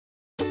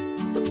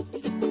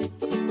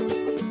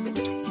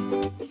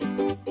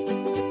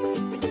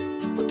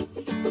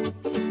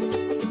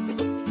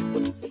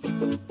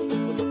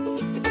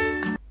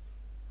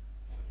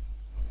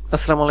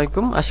আসসালামু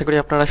আলাইকুম, আশা করি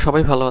আপনারা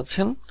সবাই ভালো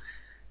আছেন।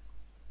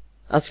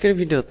 আজকের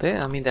ভিডিওতে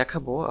আমি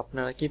দেখাবো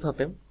আপনারা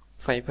কিভাবে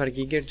ফাইবার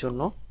গিগের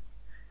জন্য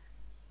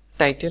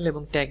টাইটেল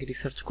এবং ট্যাগ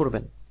রিসার্চ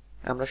করবেন।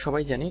 আমরা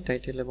সবাই জানি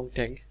টাইটেল এবং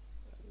ট্যাগ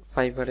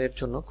ফাইবারের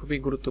জন্য খুবই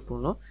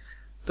গুরুত্বপূর্ণ।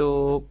 তো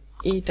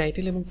এই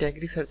টাইটেল এবং ট্যাগ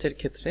রিসার্চের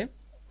ক্ষেত্রে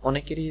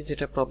অনেকেরই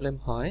যেটা প্রবলেম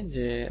হয়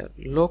যে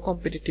লো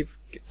কম্পিটিটিভ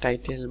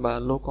টাইটেল বা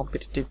লো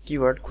কম্পিটিটিভ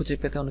কিওয়ার্ড খুঁজে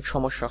পেতে অনেক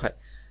সমস্যা হয়।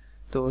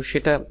 তো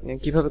সেটা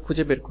কিভাবে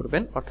খুঁজে বের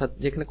করবেন, অর্থাৎ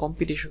যেখানে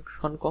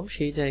কম্পিটিশন কম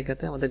সেই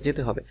জায়গাতে আমাদের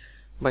যেতে হবে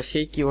বা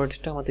সেই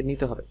কিওয়ার্ডটা আমাদের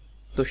নিতে হবে।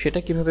 তো সেটা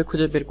কিভাবে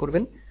খুঁজে বের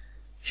করবেন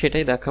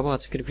সেটাই দেখাবো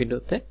আজকের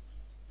ভিডিওতে।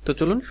 তো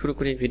চলুন শুরু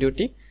করি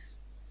ভিডিওটি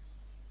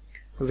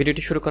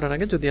শুরু করার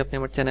আগে যদি আপনি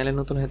আমার চ্যানেলে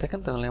নতুন হয়ে থাকেন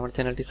তাহলে আমার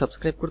চ্যানেলটি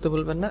সাবস্ক্রাইব করতে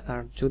ভুলবেন না,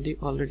 আর যদি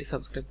অলরেডি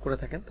সাবস্ক্রাইব করে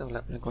থাকেন তাহলে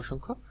আপনাকে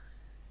অসংখ্য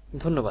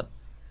ধন্যবাদ।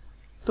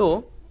 তো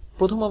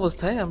প্রথম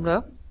অবস্থায় আমরা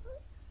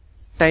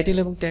টাইটেল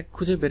এবং ট্যাগ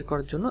খুঁজে বের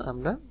করার জন্য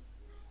আমরা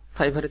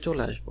ফাইভারে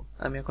চলে আসব।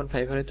 আমি এখন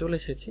ফাইভারে চলে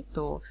এসেছি।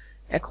 তো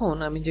এখন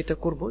আমি যেটা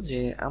করব যে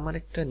আমার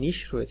একটা নিশ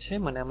রয়েছে,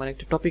 মানে আমার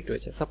একটা টপিক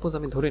রয়েছে। সাপোজ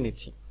আমি ধরে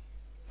নিচ্ছি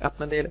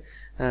আপনাদের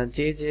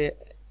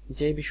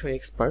যে বিষয়ে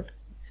এক্সপার্ট,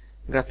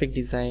 গ্রাফিক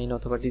ডিজাইন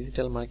অথবা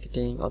ডিজিটাল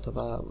মার্কেটিং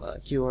অথবা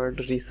কিওয়ার্ড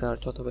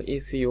রিসার্চ অথবা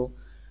এসইও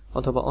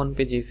অথবা অন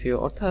পেজ এসইও,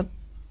 অর্থাৎ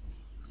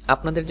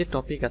আপনাদের যে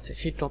টপিক আছে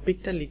সেই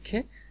টপিকটা লিখে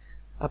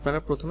আপনারা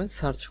প্রথমে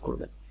সার্চ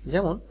করবেন।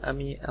 যেমন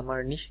আমি আমার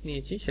নিশ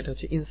নিয়েছি, সেটা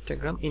হচ্ছে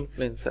ইনস্টাগ্রাম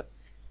ইনফ্লুয়েন্সার।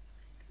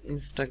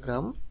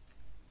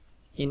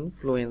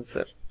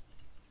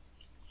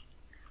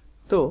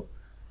 তো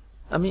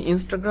আমি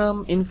ইনস্টাগ্রাম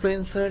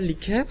ইনফ্লুয়েন্সার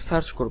লিখে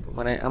সার্চ করব,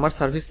 মানে আমার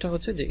সার্ভিসটা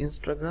হচ্ছে যে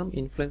ইনস্টাগ্রাম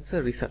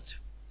ইনফ্লুয়েন্সার রিসার্চ,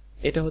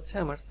 এটা হচ্ছে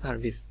আমার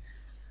সার্ভিস।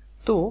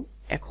 তো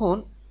এখন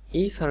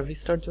এই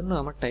সার্ভিসটার জন্য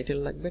আমার টাইটেল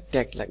লাগবে,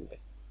 ট্যাগ লাগবে,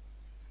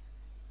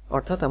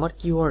 অর্থাৎ আমার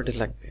কিওয়ার্ড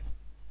লাগবে,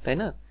 তাই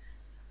না?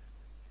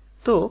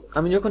 তো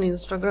আমি যখন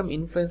ইনস্টাগ্রাম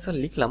ইনফ্লুয়েন্সার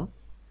লিখলাম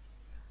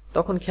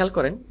তখন খেয়াল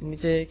করেন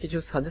নিচে কিছু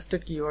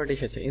সাজেস্টেড কিওয়ার্ড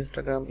এসেছে: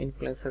 Instagram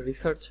influencer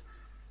research,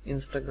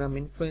 Instagram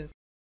influencer,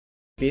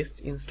 best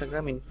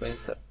Instagram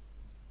influencer,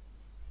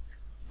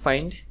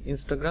 find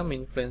Instagram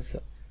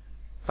influencer,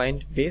 find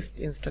best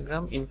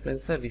Instagram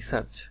influencer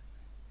research,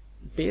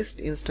 best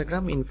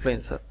Instagram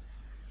influencer.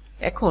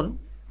 এখন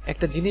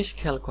একটা জিনিস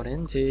খেয়াল করেন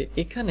যে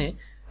এখানে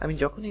আমি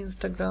যখন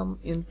ইনস্টাগ্রাম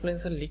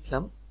ইনফ্লুয়েন্সার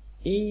লিখলাম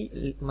এই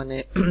মানে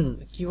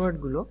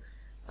কিওয়ার্ডগুলো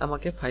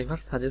আমাকে ফাইবার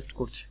সাজেস্ট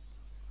করছে।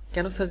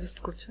 কেন সাজেস্ট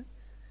করছে?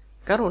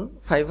 কারণ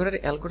ফাইবারের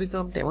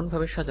অ্যালগোরিদমটা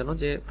এমনভাবে সাজানো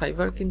যে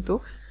ফাইবার কিন্তু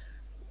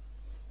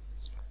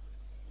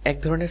এক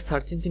ধরনের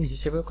সার্চ ইঞ্জিন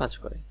হিসেবেও কাজ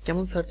করে।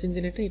 কেমন সার্চ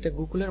ইঞ্জিন? এটা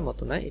গুগলের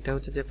মতো না, এটা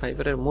হচ্ছে যে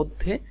ফাইবারের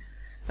মধ্যে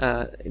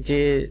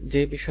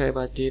যে বিষয়ে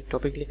বা যে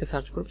টপিক লিখে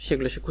সার্চ করবে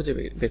সেগুলো সে খুঁজে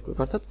বের করবে।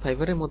 অর্থাৎ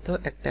ফাইবারের মধ্যে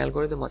একটা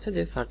অ্যালগোরিদম আছে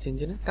যে সার্চ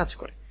ইঞ্জিনের কাজ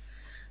করে।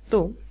 তো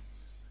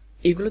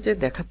এগুলো যে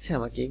দেখাচ্ছে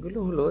আমাকে, এগুলো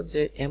হলো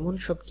যে এমন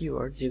সব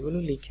কিওয়ার্ড যেগুলো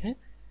লিখে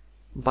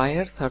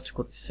বায়ার সার্চ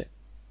করছে,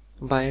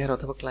 বায়ার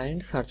অথবা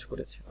ক্লায়েন্ট সার্চ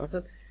করেছে।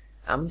 অর্থাৎ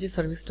আমি যে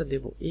সার্ভিসটা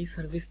দেব এই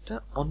সার্ভিসটা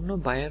অন্য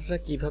বায়াররা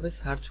কিভাবে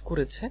সার্চ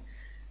করেছে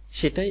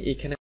সেটাই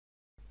এখানে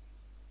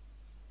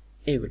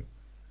এইগুলো।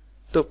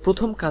 তো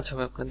প্রথম কাজ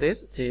হবে আপনাদের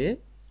যে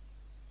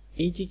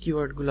এই যে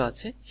কিওয়ার্ডগুলো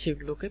আছে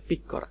সেগুলোকে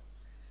পিক করা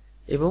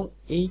এবং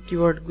এই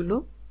কিওয়ার্ডগুলো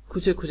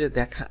খুঁজে খুঁজে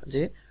দেখা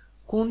যে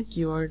কোন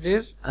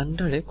কিওয়ার্ডের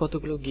আন্ডারে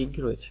কতগুলো গিগ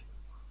রয়েছে।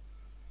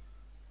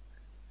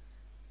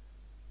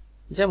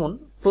 যেমন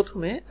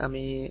প্রথমে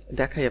আমি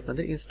দেখাই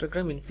আপনাদের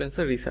ইনস্টাগ্রাম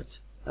ইনফ্লুয়েন্সার রিসার্চ।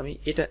 আমি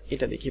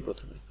এটা দেখি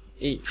প্রথমে,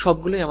 এই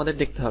সবগুলোই আমাদের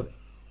দেখতে হবে।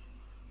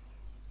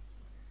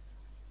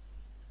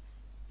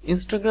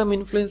 ইনস্টাগ্রাম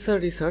ইনফ্লুয়েন্সার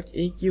রিসার্চ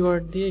এই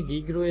কিওয়ার্ড দিয়ে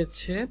গিগ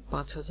রয়েছে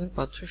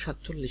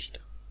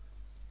 5547টা।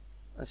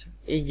 আচ্ছা,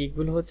 এই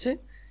গিগগুলো হচ্ছে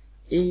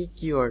এই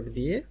কিওয়ার্ড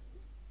দিয়ে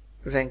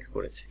র্যাঙ্ক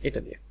করেছে, এটা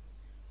দিয়ে।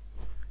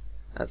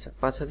 আচ্ছা,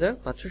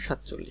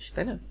 5547,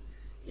 তাই না?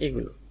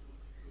 এগুলো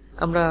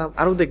আমরা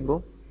আরো দেখব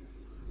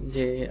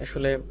যে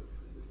আসলে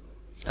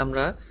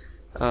আমরা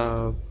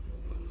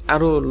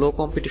আরো লো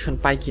কম্পিটিশন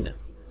পাই কিনা।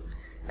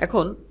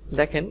 এখন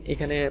দেখেন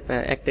এখানে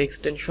একটা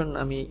এক্সটেনশন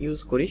আমি ইউজ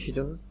করি,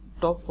 সেজন্য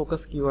টপ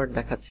ফোকাস কিওয়ার্ড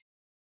দেখাচ্ছি।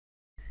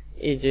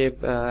 এই যে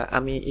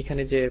আমি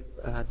এখানে যে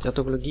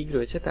যতগুলো গিগ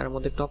রয়েছে তার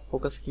মধ্যে টপ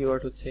ফোকাস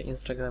কিওয়ার্ড হচ্ছে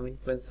Instagram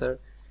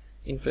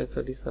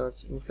influencer research,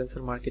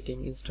 influencer marketing,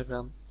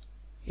 Instagram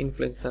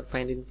influencer,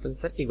 find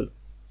influencer, এগুলো।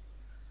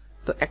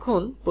 তো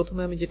এখন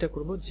প্রথমে আমি যেটা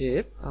করব যে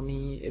আমি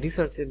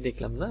রিসার্চে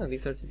দেখলাম না,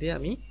 রিসার্চ দিয়ে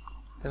আমি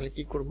তাহলে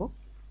কি করব,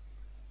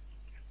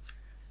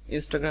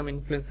 ইনস্টাগ্রাম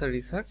ইনফ্লুয়েন্সার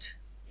রিসার্চ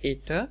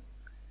এটা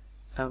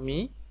আমি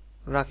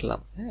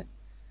রাখলাম। হ্যাঁ,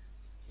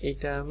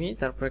 এইটা আমি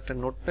তারপর একটা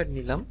নোটপ্যাড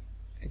নিলাম,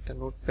 একটা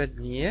নোটপ্যাড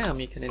নিয়ে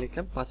আমি এখানে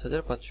লিখলাম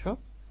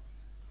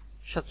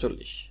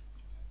 5547।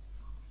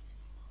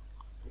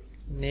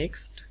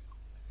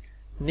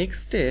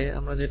 নেক্সটে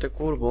আমরা যেটা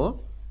করব,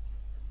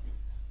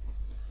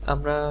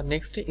 আমরা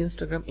নেক্সটে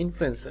ইনস্টাগ্রাম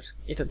ইনফ্লুয়েন্সার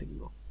এটা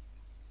দেখব।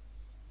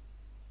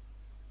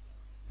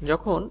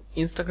 যখন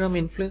ইনস্টাগ্রাম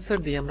ইনফ্লুয়েন্সার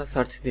দিয়ে আমরা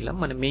সার্চ দিলাম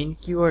মানে মেইন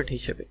কিওয়ার্ড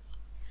হিসেবে,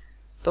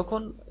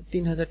 তখন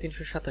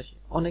 3387,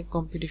 অনেক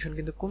কম্পিটিশন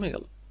কিন্তু কমে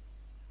গেল।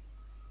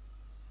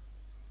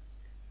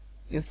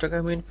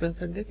 ইনস্টাগ্রাম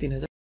ইনফ্লুয়েন্সার দিয়ে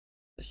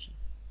 3080।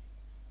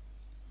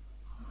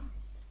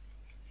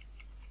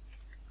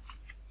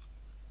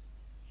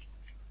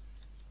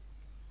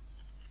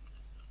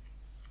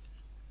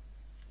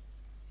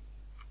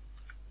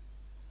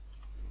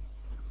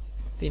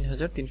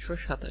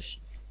 3387।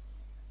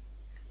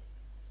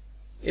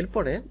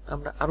 এরপরে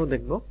আমরা আরো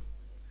দেখব,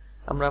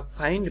 আমরা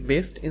ফাইন্ড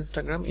বেস্ট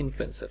ইনস্টাগ্রাম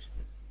ইনফ্লুয়েন্সার,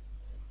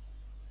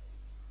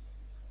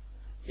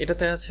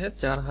 এটাতে আছে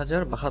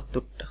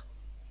 4072টা।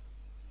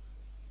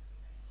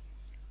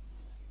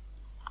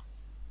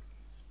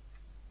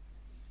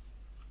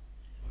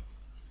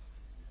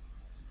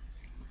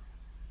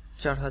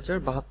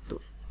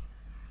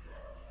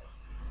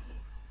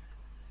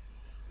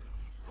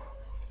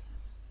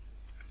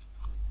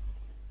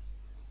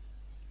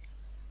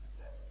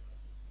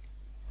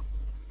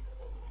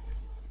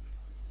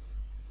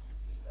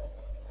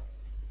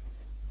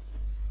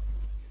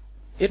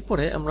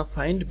 এরপরে আমরা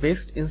find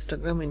best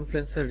Instagram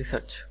influencer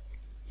research,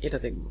 এটা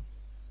দেখব।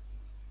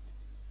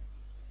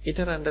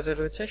 এটার আন্ডারে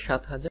রয়েছে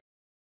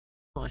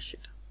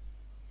 7080টা।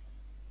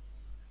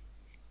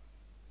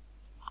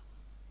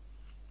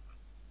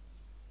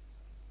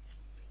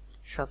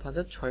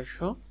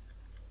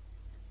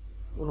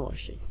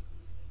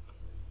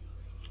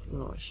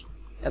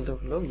 এত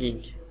হলো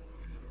গিগ।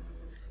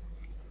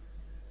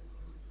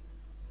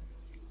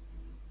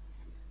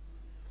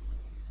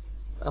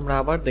 আমরা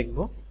আবার দেখব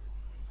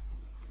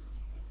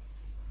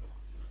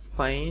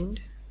ফাইন্ড,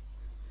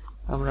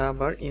 আমরা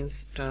আবার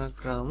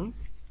ইনস্টাগ্রাম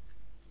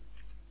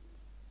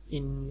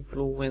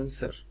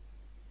ইনফ্লুয়েন্সার,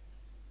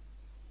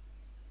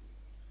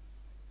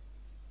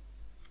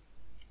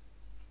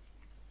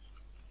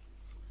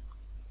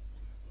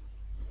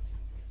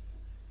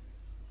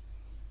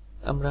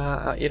 আমরা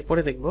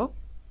এরপরে দেখব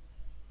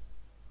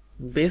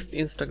বেস্ট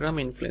ইনস্টাগ্রাম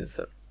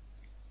ইনফ্লুয়েন্সার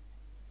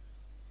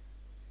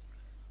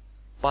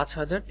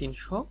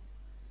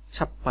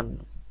 5356,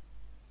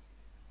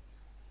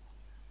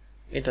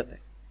 এটাতে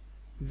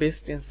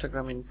বেস্ট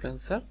ইনস্টাগ্রাম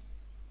ইনফ্লুয়েন্সার।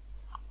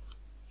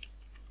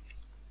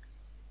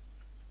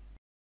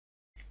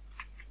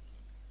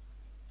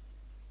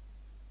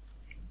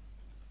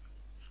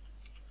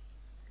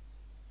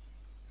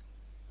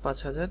 পাঁচ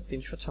হাজার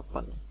তিনশো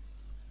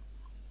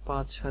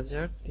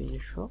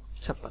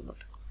ছাপ্পান্ন।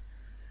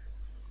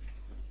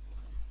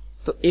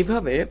 তো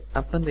এইভাবে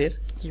আপনাদের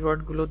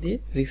কিওয়ার্ড গুলো দিয়ে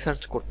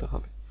রিসার্চ করতে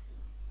হবে।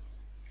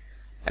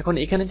 এখন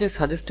এখানে যে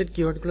সাজেস্টেড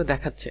কিওয়ার্ড গুলো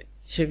দেখাচ্ছে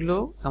সেগুলো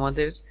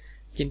আমাদের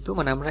কিন্তু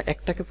মানে আমরা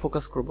একটাকে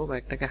ফোকাস করব বা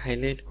একটাকে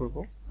হাইলাইট করব,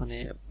 মানে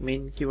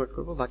মেইন কিওয়ার্ড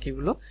করব,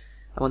 বাকিগুলো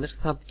আমাদের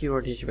সাব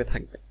কিওয়ার্ড হিসেবে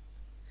থাকবে।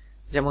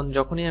 যেমন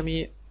যখনই আমি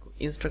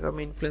ইনস্টাগ্রাম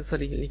ইনফ্লুয়েন্সার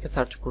লিখে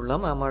সার্চ করলাম,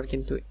 আমার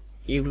কিন্তু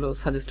এগুলো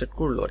সাজেস্টেড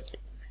করলো আর কি।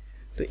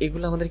 তো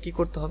এগুলো আমাদের কি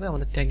করতে হবে,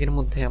 আমাদের ট্যাগের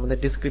মধ্যে, আমাদের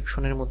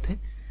ডেসক্রিপশনের মধ্যে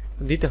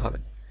দিতে হবে।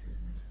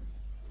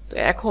 তো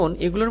এখন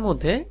এগুলোর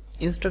মধ্যে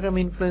ইনস্টাগ্রাম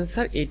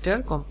ইনফ্লুয়েন্সার এটার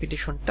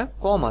কম্পিটিশনটা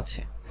কম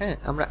আছে। হ্যাঁ,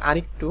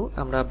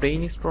 আমরা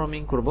ব্রেইন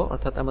স্টর্মিং করব,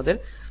 অর্থাৎ আমাদের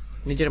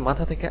নিজের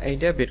মাথা থেকে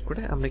আইডিয়া বের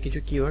করে আমরা কিছু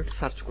কিওয়ার্ড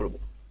সার্চ করব।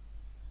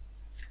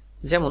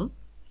 যেমন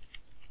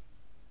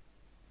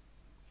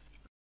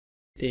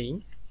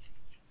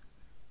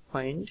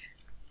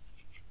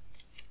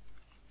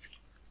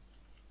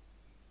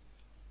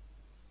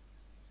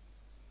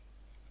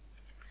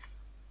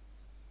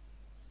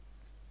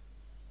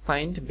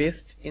ফাইন্ড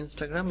বেস্ট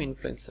ইনস্টাগ্রাম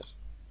ইনফ্লুয়েন্সার,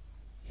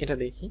 এটা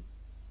দেখি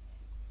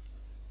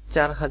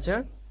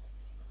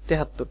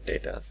 4073টা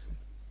এটা আছে,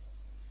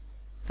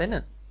 তাই না?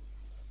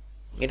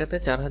 এটাতে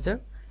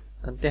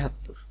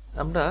 4073।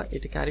 আমরা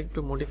এটাকে আরেকটু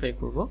মডিফাই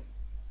করব।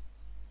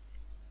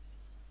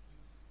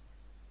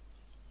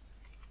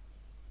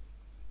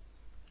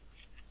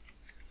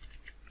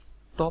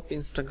 টপ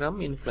ইনস্টাগ্রাম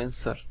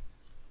ইনফ্লুয়েন্সার,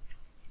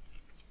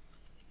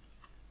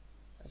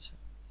 আচ্ছা,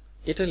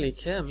 এটা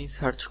লিখে আমি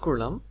সার্চ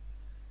করলাম।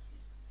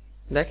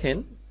 দেখেন,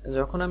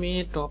 যখন আমি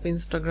টপ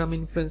ইনস্টাগ্রাম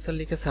ইনফ্লুয়েন্সার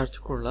লিখে সার্চ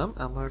করলাম,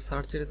 আমার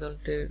সার্চ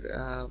রেজাল্টের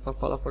বা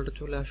ফলাফলটা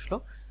চলে আসলো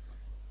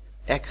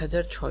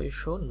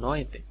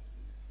 1609-তে।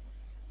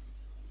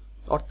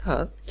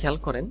 অর্থাৎ খেয়াল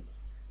করেন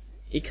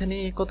এখানে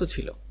কত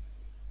ছিল,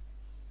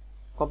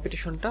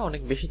 কম্পিটিশনটা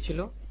অনেক বেশি ছিল।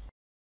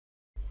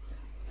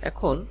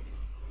 এখন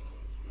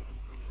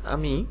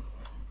আমি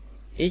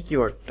এই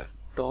কিওয়ার্ডটা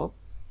টপ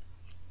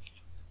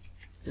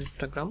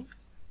ইনস্টাগ্রাম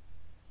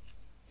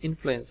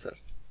ইনফ্লুয়েন্সার,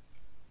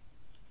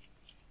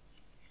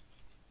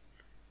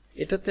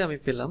 এটাতে আমি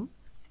পেলাম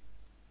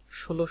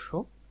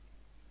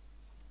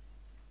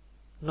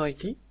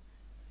 1609টি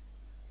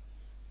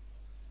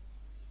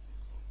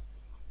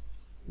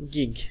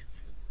গিগ।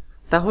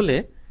 তাহলে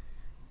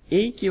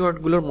এই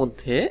কিওয়ার্ডগুলোর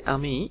মধ্যে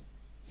আমি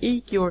এই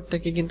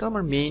কিওয়ার্ডটাকে কিন্তু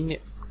আমার মেইন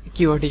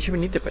কিওয়ার্ড হিসেবে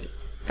নিতে পারি।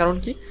 কারণ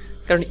কি?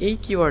 কারণ এই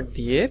কিওয়ার্ড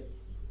দিয়ে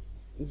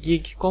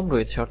গিগ কম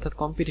রয়েছে, অর্থাৎ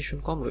কম্পিটিশন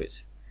কম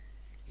রয়েছে।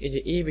 এই যে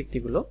এই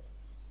ব্যক্তিগুলো,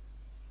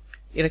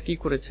 এরা কি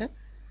করেছে,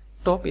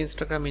 টপ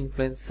ইনস্টাগ্রাম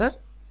ইনফ্লুয়েন্সার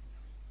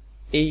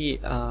এই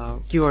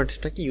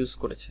কিওয়ার্ডটাকে ইউজ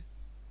করেছে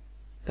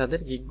তাদের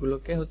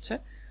গিগগুলোকে হচ্ছে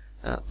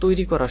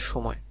তৈরি করার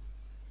সময়।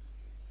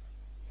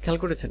 খেয়াল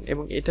করেছেন?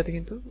 এবং এটাতে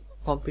কিন্তু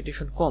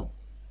কম্পিটিশন কম।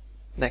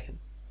 দেখেন,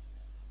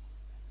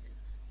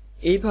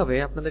 এইভাবে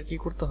আপনাদের কি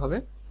করতে হবে,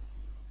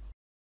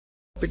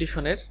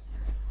 কম্পিটিশনের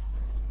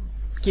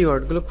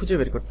কিওয়ার্ডগুলো খুঁজে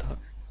বের করতে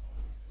হবে।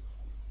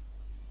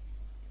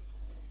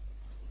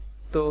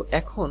 তো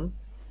এখন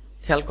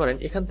খেয়াল করেন,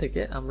 এখান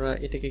থেকে আমরা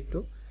এটাকে একটু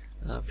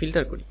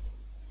ফিল্টার করি।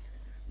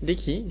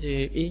 দেখি যে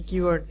এই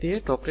কিওয়ার্ড দিয়ে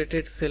টপ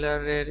রেটেড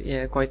সেলারের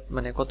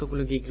মানে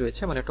কতগুলো গিগ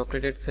রয়েছে। মানে টপ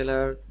রেটেড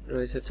সেলার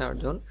রয়েছে 4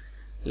 জন,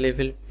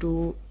 লেভেল 2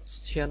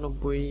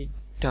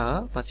 96টা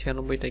বা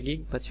 96টা গিগ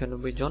বা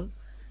 96 জন,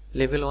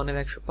 লেভেল 1 এর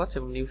 105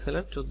 এবং নিউ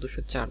সেলার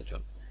 1404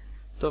 জন।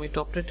 তো আমি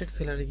টপ রেটেড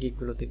সেলারের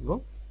গিগগুলো দেখব।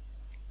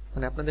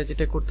 মানে আপনাদের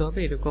যেটা করতে হবে,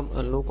 এরকম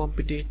লো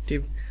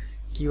কম্পিটিটিভ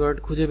কিওয়ার্ড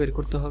খুঁজে বের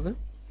করতে হবে।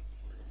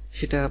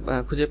 সেটা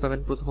খুঁজে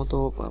পাবেন প্রথমত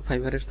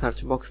ফাইভারের সার্চ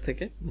বক্স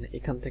থেকে, মানে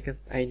এখান থেকে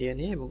আইডিয়া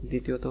নিয়ে, এবং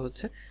দ্বিতীয়ত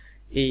হচ্ছে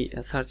এই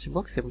সার্চ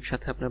বক্স এবং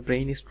সাথে আপনার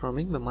ব্রেইন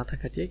স্টর্মিং বা মাথা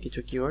খাটিয়ে কিছু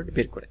কিওয়ার্ড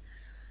বের করে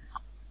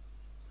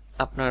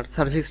আপনার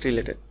সার্ভিস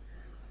রিলেটেড।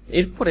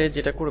 এরপরে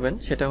যেটা করবেন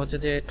সেটা হচ্ছে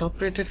যে টপ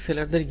রেটেড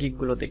সেলারদের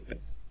গিগগুলো দেখবেন।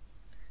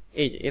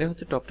 এই যে এরা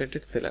হচ্ছে টপ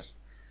রেটেড সেলার।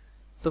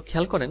 তো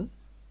খেয়াল করেন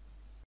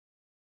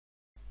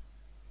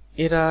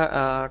এরা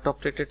টপ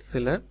রেটেড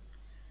সেলার,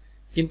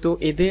 কিন্তু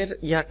এদের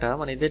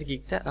মানে এদের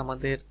গিগটা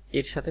আমাদের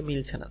এর সাথে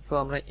মিলছে না, সো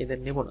আমরা এদের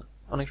নেব না।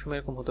 অনেক সময়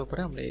এরকম হতে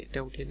পারে, আমরা এটা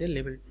উঠিয়ে দিয়ে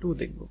লেভেল 2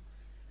 দেখব।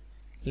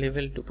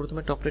 লেভেল 2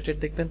 প্রথমে টপ রেটেড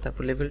দেখবেন,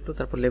 তারপর লেভেল 2,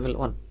 তারপর লেভেল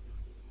 1।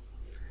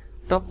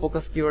 টপ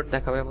ফোকাস কিওয়ার্ড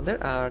দেখাবে আমাদের।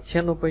 আর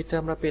 96টা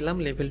আমরা পেলাম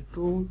লেভেল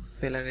 2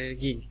 সেলারের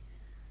গিগ।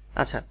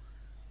 আচ্ছা,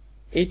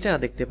 এইটা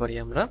দেখতে পারি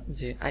আমরা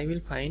যে I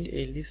will find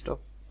a list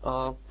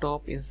of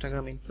top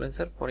Instagram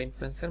influencer for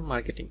influencer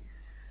marketing.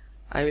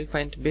 I will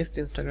find best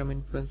Instagram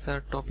influencer,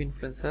 top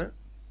influencer.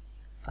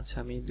 আচ্ছা,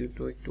 আমি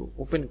দুটো একটু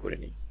ওপেন করে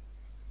নিই।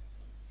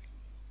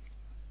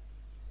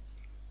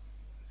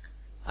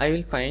 I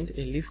will find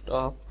a list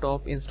of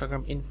top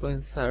Instagram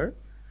influencer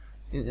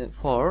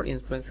for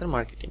influencer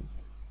marketing.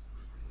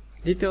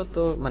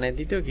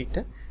 দ্বিতীয়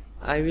গিগটা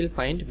I will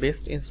find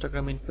best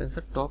Instagram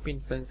influencer, top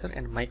influencer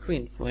and micro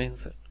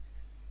influencer.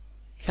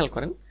 খেয়াল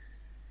করেন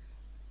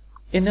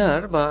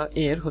এনার বা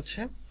এর হচ্ছে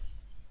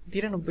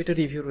 93টা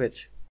রিভিউ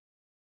রয়েছে।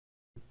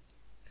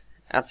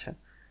 আচ্ছা,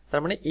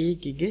 তার মানে এই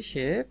গিগে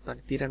সে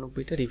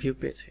 93টা রিভিউ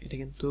পেয়েছে। এটা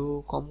কিন্তু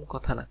কম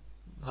কথা না,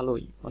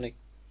 ভালোই অনেক।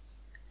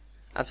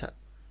 আচ্ছা,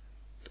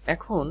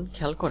 এখন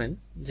খেয়াল করেন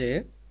যে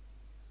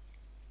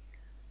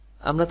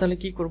আমরা তাহলে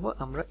কি করব,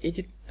 আমরা এই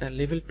যে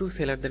লেভেল 2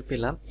 সেলারদের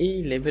পেলাম, এই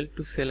লেভেল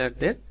 2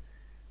 সেলারদের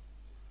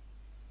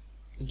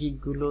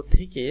গিগগুলো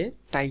থেকে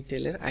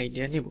টাইটেলের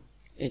আইডিয়া নেব।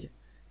 এই যে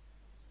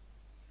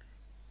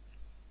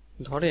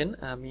ধরেন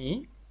আমি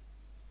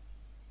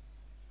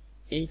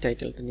এই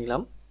টাইটেলটা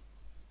নিলাম,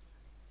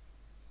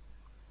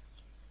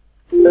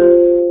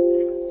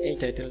 এই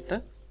টাইটেলটা,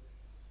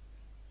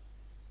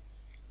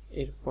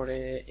 এরপরে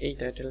এই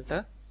টাইটেলটা।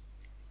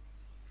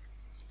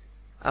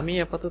 আমি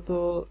আপাতত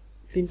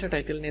 3টা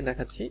টাইটেল নিয়ে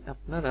দেখাচ্ছি,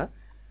 আপনারা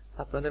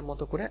আপনাদের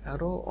মতো করে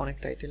আরো অনেক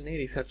টাইটেল নিয়ে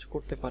রিসার্চ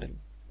করতে পারেন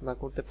বা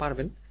করতে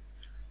পারবেন।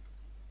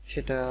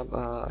 সেটা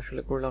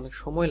আসলে করলে অনেক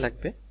সময়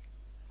লাগবে।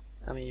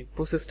 আমি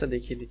প্রসেসটা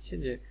দেখিয়ে দিচ্ছি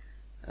যে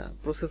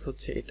প্রসেস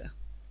হচ্ছে এটা।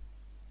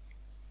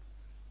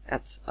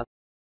 আচ্ছা,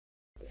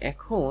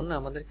 এখন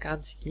আমাদের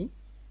কাজ কি?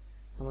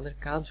 আমাদের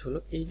কাজ হলো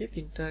এই যে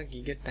 3টা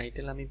গিগের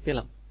টাইটেল আমি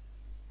পেলাম,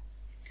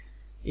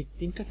 এই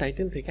 3টা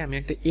টাইটেল থেকে আমি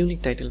একটা ইউনিক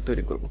টাইটেল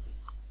তৈরি করব,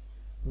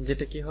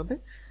 যেটা কি হবে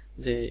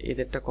যে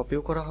এদেরটা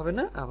কপিও করা হবে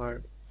না, আবার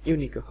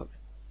ইউনিকও হবে,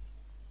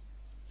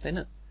 তাই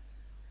না?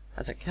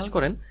 আচ্ছা, খেয়াল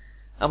করেন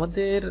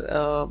আমাদের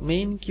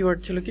মেইন কিওয়ার্ড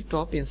ছিল কি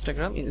টপ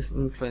ইনস্টাগ্রাম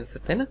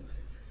ইনফ্লুয়েন্সার, তাই না?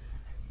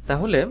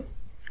 তাহলে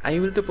আই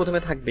উইল তো প্রথমে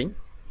থাকবেই,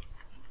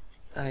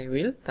 আই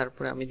উইল,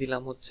 তারপরে আমি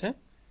দিলাম হচ্ছে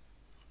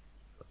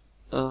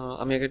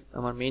আমি আগে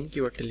আমার মেইন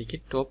কিওয়ার্ডটা লিখি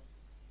টপ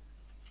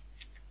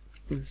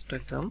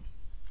ইনস্টাগ্রাম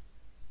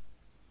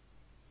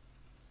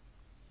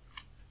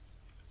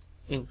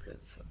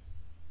ইনফ্লুয়েন্সার,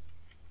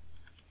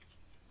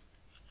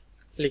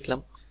 লিখলাম,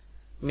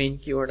 মেইন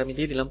কিওয়ার্ড আমি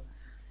দিয়ে দিলাম।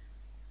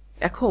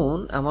 এখন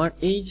আমার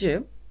এই যে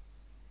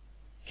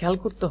খেয়াল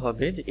করতে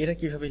হবে যে এরা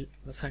কিভাবে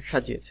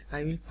সাজিয়েছে। I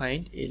will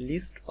find a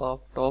list of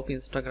top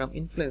Instagram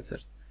influencer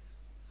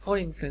for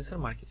influencer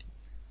marketing.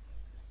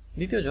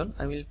 দ্বিতীয় জন,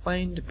 I will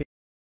find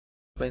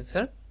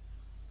influencer,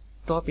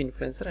 top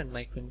influencer and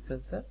micro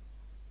influencer.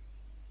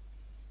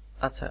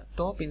 আচ্ছা,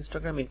 টপ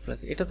ইনস্টাগ্রাম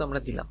ইনফ্লুয়েন্সার এটা তো আমরা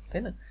দিলাম,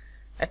 তাই না?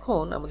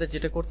 এখন আমাদের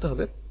যেটা করতে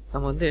হবে,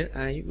 আমাদের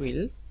I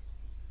will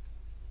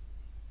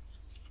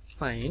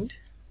find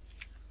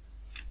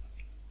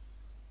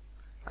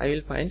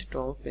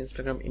top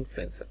Instagram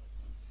influencer.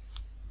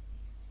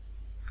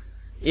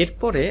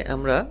 এরপরে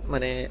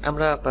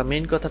আমরা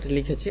মেইন কথাটা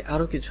লিখেছি,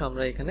 আরো কিছু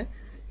আমরা এখানে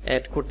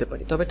অ্যাড করতে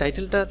পারি, তবে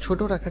টাইটেলটা ছোট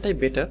রাখাটাই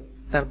বেটার।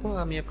 তারপর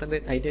আমি আপনাদের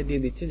আইডিয়া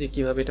দিয়ে দিচ্ছি যে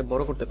কিভাবে এটা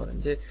বড় করতে পারেন।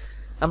 যে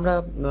আমরা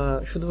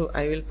শুধু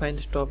I will find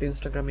top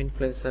Instagram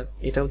influencer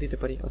এটাও দিতে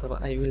পারি, অথবা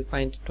I will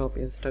find top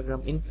Instagram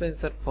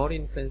influencer for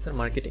influencer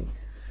marketing,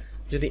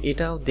 যদি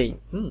এটাও দেই,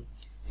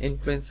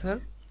 ইনফ্লুয়েন্সার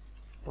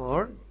ফর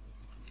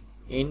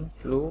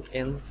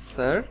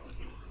ইনফ্লুয়েন্সার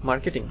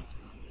মার্কেটিং,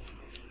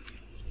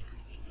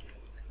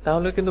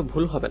 তাহলে কিন্তু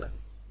ভুল হবে না।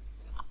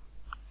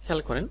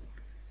 খেয়াল করেন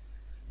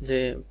যে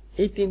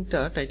এই 3টা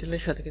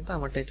টাইটেলের সাথে কিন্তু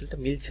আমার টাইটেলটা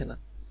মিলছে না,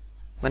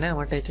 মানে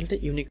আমার টাইটেলটা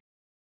ইউনিক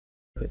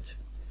হয়েছে।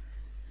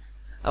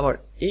 আবার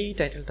এই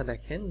টাইটেলটা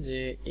দেখেন যে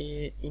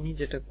ইনি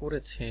যেটা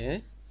করেছে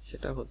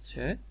সেটা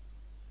হচ্ছে,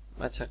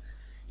 আচ্ছা,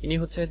 ইনি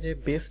হচ্ছে যে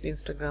best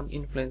Instagram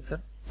influencer,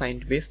 find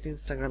best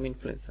Instagram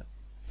influencer,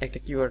 একটা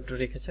কিওয়ার্ড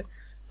রেখেছে,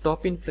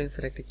 টপ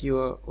ইনফ্লুয়েন্সার একটা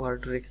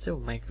কিওয়ার্ড রেখেছে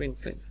এবং মাইক্রো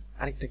ইনফ্লুয়েন্সার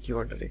আরেকটা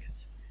কিওয়ার্ড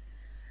রেখেছে।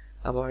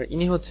 আবার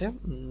ইনি হচ্ছে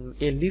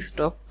a list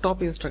of top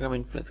Instagram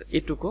influencer,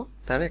 এটুকু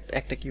তার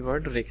একটা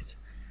কিওয়ার্ড রেখেছে।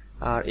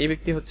 আর এই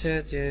ব্যক্তি হচ্ছে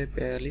যে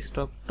list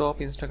of top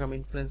Instagram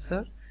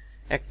influencer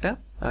একটা,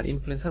 আর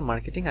ইনফ্লুয়েন্সার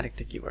মার্কেটিং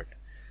আরেকটা কিওয়ার্ড।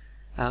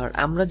 আর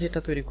আমরা যেটা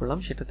তৈরি করলাম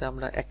সেটাতে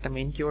আমরা একটা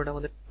মেইন কিওয়ার্ড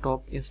আমাদের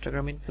টপ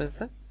ইনস্টাগ্রাম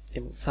ইনফ্লুয়েন্সার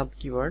এবং সাব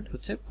কিওয়ার্ড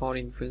হচ্ছে ফর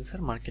ইনফ্লুয়েন্সার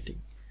মার্কেটিং।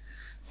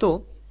 তো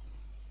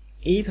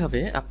এইভাবে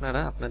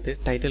আপনারা আপনাদের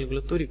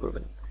টাইটেলগুলো তৈরি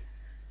করবেন।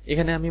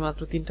 এখানে আমি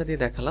মাত্র 3টা দিয়ে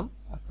দেখালাম।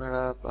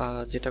 আপনারা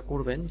যেটা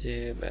করবেন যে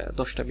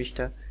 10টা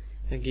 20টা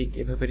গিগ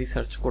এভাবে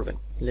রিসার্চ করবেন,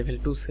 লেভেল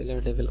 2 সেলার,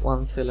 লেভেল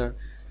 1 সেলার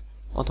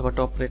অথবা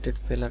টপ রেটেড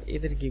সেলার,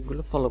 এদের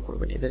গিগগুলো ফলো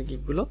করবেন, এদের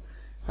গিগগুলো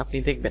আপনি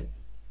দেখবেন,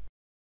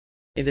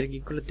 এদের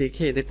গিগগুলো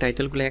দেখে এদের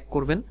টাইটেলগুলো এক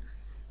করবেন,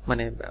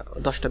 মানে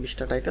 10টা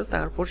 20টা টাইটেল,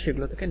 তারপর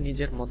সেগুলো থেকে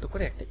নিজের মতো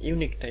করে একটা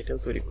ইউনিক টাইটেল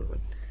তৈরি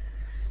করবেন।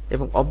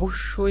 এবং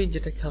অবশ্যই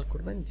যেটা খেয়াল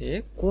করবেন যে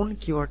কোন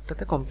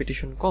কিওয়ার্ডটাতে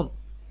কম্পিটিশন কম।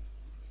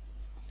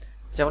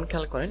 যেমন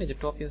খেয়াল করেন এই যে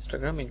টপ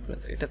ইনস্টাগ্রাম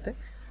ইনফ্লুয়েন্সার, এটাতে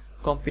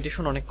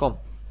কম্পিটিশন অনেক কম।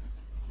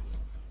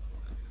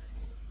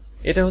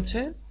 এটা হচ্ছে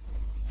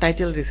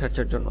টাইটেল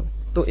রিসার্চের জন্য।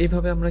 তো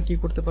এইভাবে আমরা কি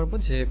করতে পারবো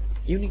যে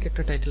ইউনিক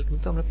একটা টাইটেল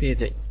কিন্তু আমরা পেয়ে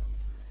যাই।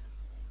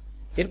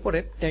 এরপরে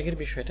ট্যাগের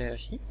বিষয়টায়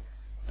আসি।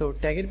 তো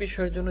ট্যাগের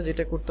বিষয়ের জন্য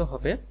যেটা করতে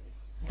হবে,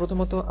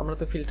 প্রথমত আমরা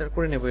তো ফিল্টার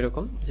করে নেব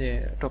এরকম যে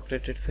টপ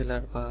রেটেড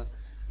সেলার বা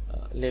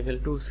লেভেল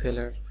 2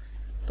 সেলার,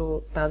 তো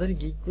তাদের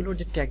গিগগুলোর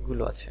যে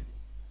ট্যাগগুলো আছে,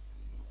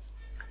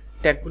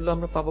 ট্যাগগুলো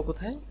আমরা পাবো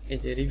কোথায়? এই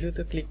যে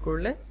রিভিউতে ক্লিক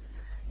করলে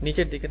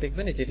নিচের দিকে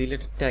দেখবেন এই যে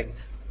রিলেটেড ট্যাগস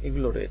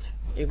এগুলো রয়েছে,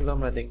 এগুলো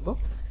আমরা দেখব।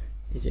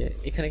 এই যে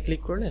এখানে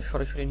ক্লিক করলে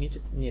সরাসরি নিচে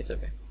নিয়ে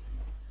যাবে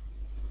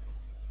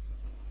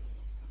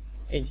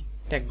এই যে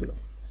ট্যাগগুলো।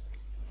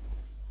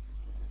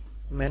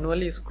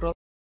 ম্যানুয়ালি স্ক্রল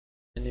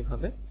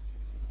এইভাবে,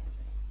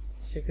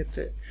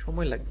 সেক্ষেত্রে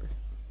সময় লাগবে।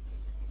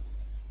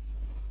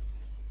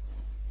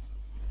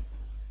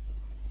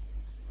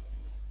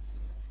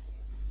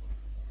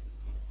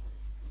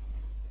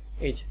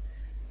 এই যে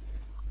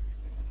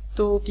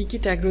তো কি কি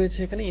ট্যাগ রয়েছে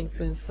এখানে?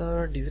 Influencer,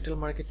 digital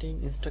marketing,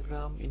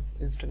 Instagram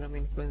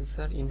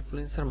influencer,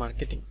 influencer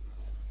marketing.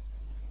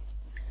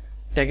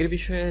 ট্যাগের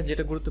বিষয়ে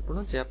যেটা গুরুত্বপূর্ণ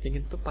যে আপনি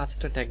কিন্তু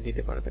 5টা ট্যাগ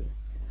দিতে পারবেন,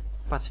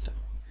 5টা।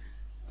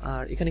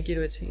 আর এখানে কি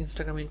রয়েছে?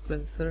 Instagram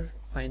influencer,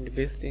 find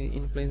best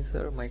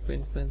influencer, micro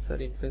influencer,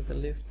 influencer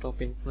list, top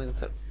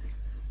influencer,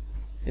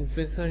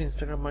 influencer,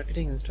 Instagram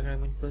marketing, Instagram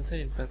influencer,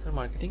 influencer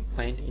marketing,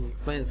 find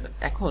influencer.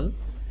 এখন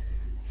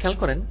খেয়াল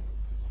করেন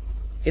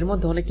এর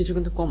মধ্যে অনেক কিছু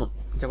কিন্তু কমন,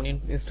 যেমন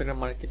Instagram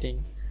marketing,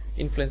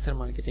 influencer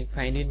marketing,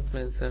 find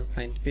influencer,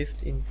 find best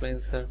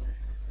influencer,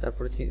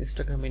 তারপর হচ্ছে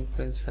ইনস্টাগ্রাম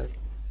ইনফ্লুয়েন্সার,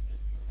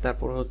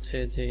 তারপর হচ্ছে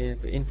যে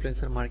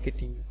ইনফ্লুয়েন্সার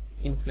মার্কেটিং,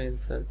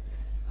 ইনফ্লুয়েন্সার,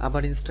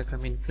 আবার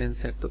ইনস্টাগ্রাম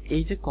ইনফ্লুয়েন্সার। তো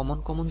এই যে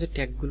কমন যে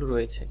ট্যাগগুলো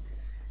রয়েছে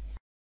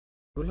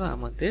এগুলো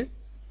আমাদের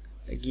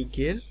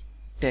গিগের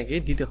ট্যাগে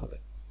দিতে হবে।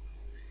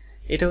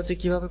 এটা হচ্ছে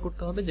কিভাবে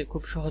করতে হবে, যে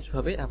খুব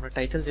সহজভাবে আমরা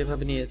টাইটেল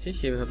যেভাবে নিয়ে যাচ্ছি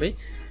সেভাবেই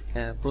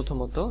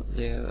প্রথমত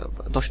যে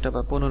 10টা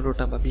বা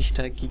 15টা বা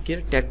 20টা গিগের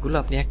ট্যাগগুলো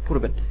আপনি এক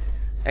করবেন,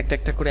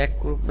 একটা করে এক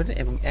করবেন,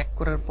 এবং এক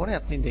করার পরে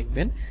আপনি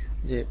দেখবেন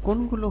যে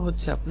কোনগুলো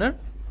হচ্ছে আপনার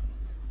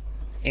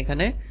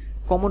এখানে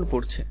কমন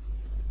পড়ছে,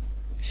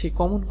 সেই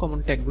কমন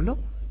ট্যাগগুলো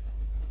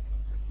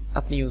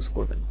আপনি ইউজ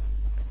করবেন।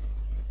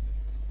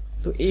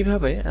 তো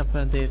এইভাবে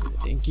আপনাদের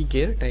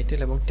গিগের টাইটেল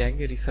এবং ট্যাগ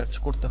রিসার্চ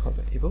করতে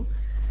হবে, এবং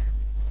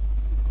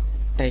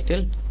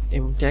টাইটেল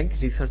এবং ট্যাগ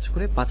রিসার্চ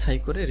করে বাছাই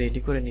করে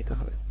রেডি করে নিতে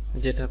হবে,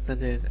 যেটা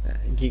আপনাদের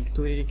গিগ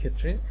তৈরির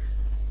ক্ষেত্রে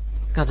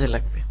কাজে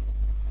লাগবে।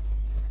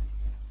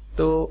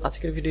 তো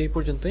আজকের ভিডিও এই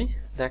পর্যন্তই,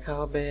 দেখা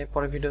হবে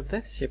পরের ভিডিওতে।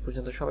 সে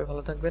পর্যন্ত সবাই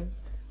ভালো থাকবেন,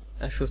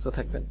 সুস্থ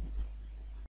থাকবেন।